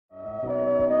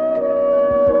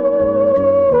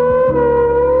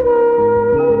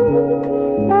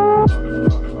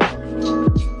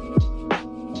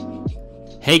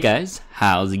Hey guys,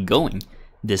 how's it going?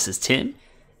 This is Tim,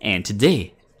 and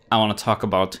today I want to talk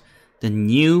about the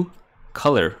new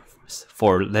color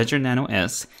for Ledger Nano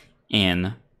S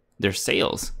and their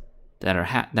sales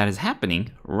that is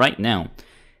happening right now.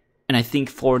 And I think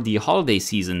for the holiday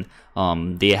season,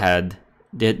 they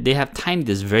have timed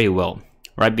this very well.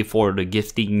 Right before the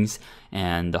giftings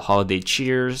and the holiday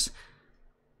cheers,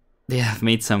 they have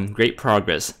made some great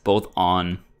progress both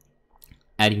on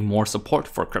adding more support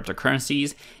for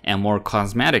cryptocurrencies and more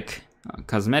cosmetic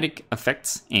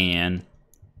effects and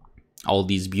all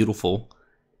these beautiful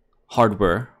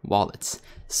hardware wallets.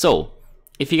 So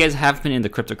if you guys have been in the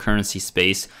cryptocurrency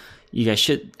space, you guys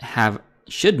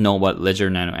should know what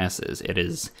Ledger Nano S is. It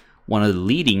is one of the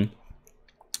leading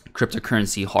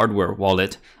cryptocurrency hardware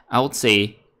wallet. I would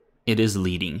say it is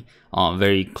leading,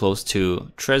 very close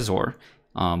to Trezor,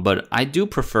 but I do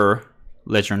prefer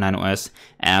Ledger Nano S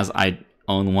as I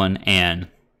own one, and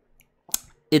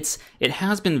it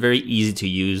has been very easy to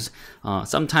use.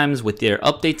 Sometimes with their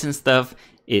updates and stuff,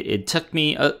 it took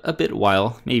me a bit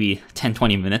while, maybe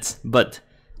 10-20 minutes, but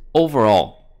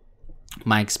overall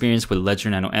my experience with Ledger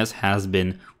Nano S has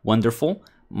been wonderful.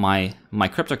 My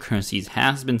cryptocurrencies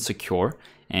has been secure,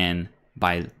 and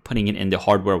by putting it in the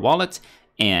hardware wallet,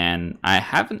 and I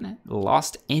haven't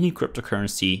lost any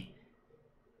cryptocurrency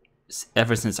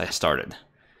ever since I started.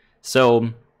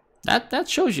 So that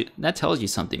tells you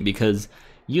something, because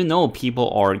you know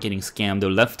people are getting scammed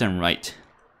left and right.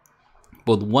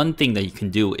 But one thing that you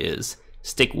can do is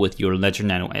stick with your Ledger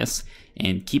Nano S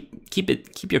and keep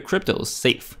your cryptos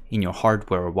safe in your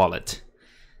hardware wallet.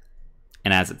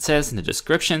 And as it says in the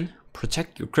description,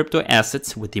 protect your crypto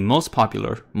assets with the most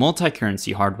popular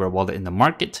multi-currency hardware wallet in the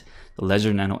market. The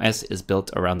Ledger Nano S is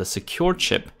built around a secure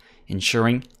chip,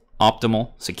 ensuring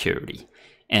optimal security.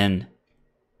 And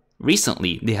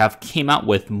recently, they have came out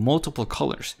with multiple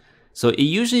colors. So it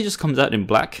usually just comes out in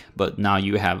black, but now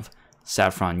you have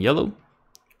saffron yellow,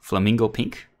 flamingo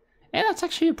pink, and that's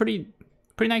actually a pretty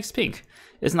nice pink.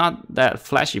 It's not that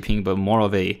flashy pink, but more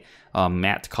of a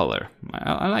matte color.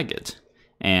 I like it.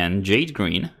 And jade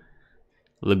green,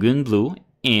 lagoon blue,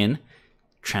 and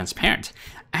transparent.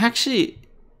 I actually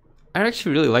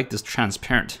really like this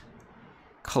transparent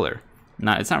color.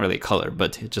 It's not really a color,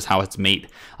 but just how it's made.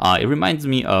 It reminds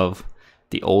me of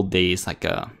the old days, like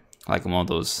one of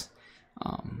those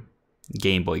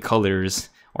Game Boy Colors,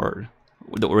 or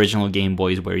the original Game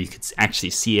Boys, where you could actually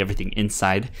see everything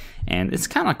inside, and it's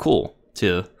kind of cool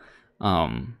to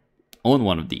own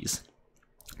one of these.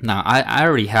 Now I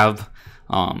already have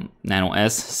Nano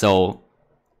S, so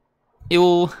it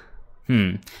will.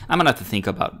 I'm gonna have to think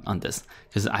about on this,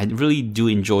 because I really do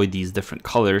enjoy these different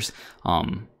colors.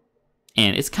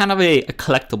 And it's kind of a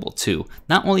collectible too.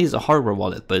 Not only is a hardware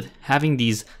wallet, but having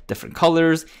these different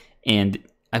colors, and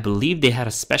I believe they had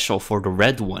a special for the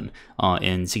red one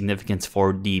in significance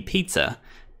for the pizza.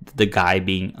 The guy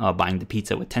buying the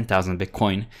pizza with 10,000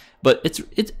 Bitcoin. But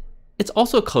it's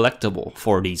also collectible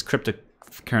for these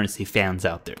cryptocurrency fans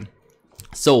out there.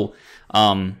 So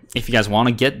if you guys want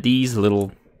to get these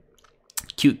little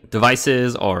cute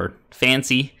devices or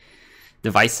fancy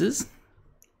devices,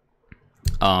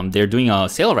 they're doing a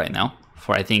sale right now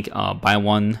for, I think, buy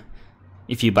one.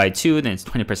 If you buy two, then it's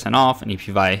 20% off, and if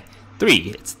you buy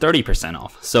three, it's 30%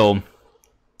 off. So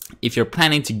if you're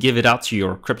planning to give it out to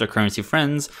your cryptocurrency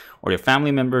friends or your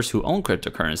family members who own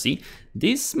cryptocurrency,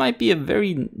 this might be a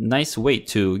very nice way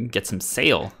to get some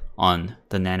sale on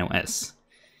the Nano S.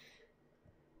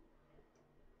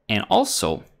 And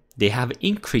also, they have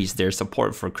increased their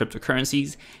support for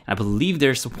cryptocurrencies. I believe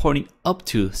they're supporting up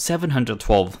to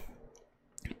 712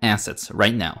 assets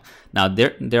right now. Now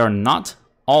they are not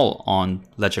all on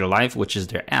Ledger Live, which is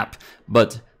their app,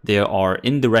 but they are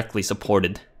indirectly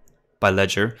supported by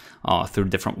Ledger through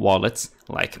different wallets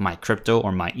like My Crypto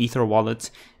or My Ether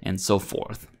wallet and so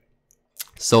forth.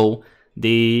 So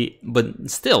but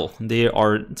still they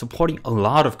are supporting a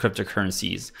lot of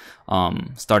cryptocurrencies,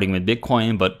 starting with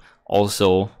Bitcoin, but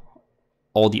also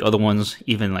all the other ones,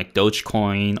 even like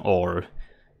Dogecoin or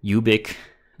Ubic,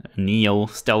 Neo,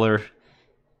 Stellar,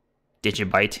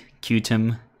 Digibyte,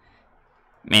 Qtum.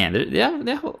 Man, they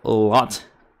have a lot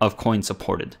of coins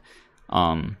supported.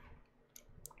 And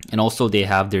also they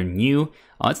have their new,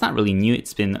 it's not really new,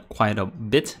 it's been quite a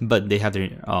bit, but they have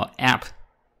their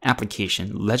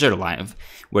application, Ledger Live,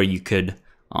 where you could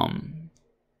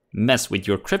mess with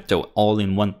your crypto all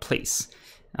in one place.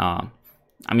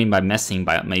 I mean by messing,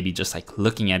 by maybe just like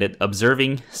looking at it,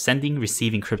 observing, sending,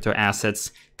 receiving crypto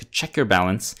assets, you could check your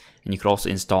balance, and you could also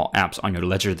install apps on your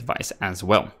Ledger device as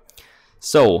well.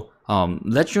 So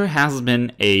Ledger has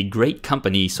been a great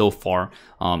company so far.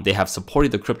 They have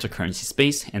supported the cryptocurrency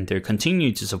space, and they're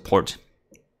continuing to support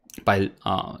by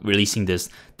releasing this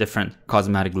different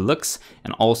cosmetic looks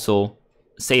and also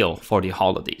sale for the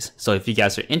holidays. So if you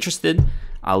guys are interested,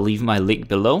 I'll leave my link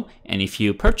below, and if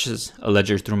you purchase a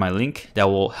ledger through my link, that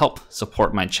will help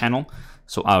support my channel,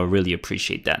 so I really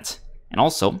appreciate that. And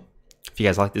also, if you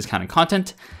guys like this kind of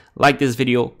content, like this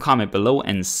video, comment below,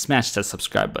 and smash that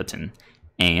subscribe button.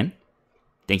 And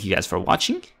thank you guys for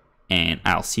watching, and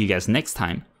I'll see you guys next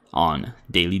time on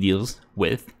Daily Deals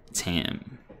with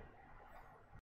Tim.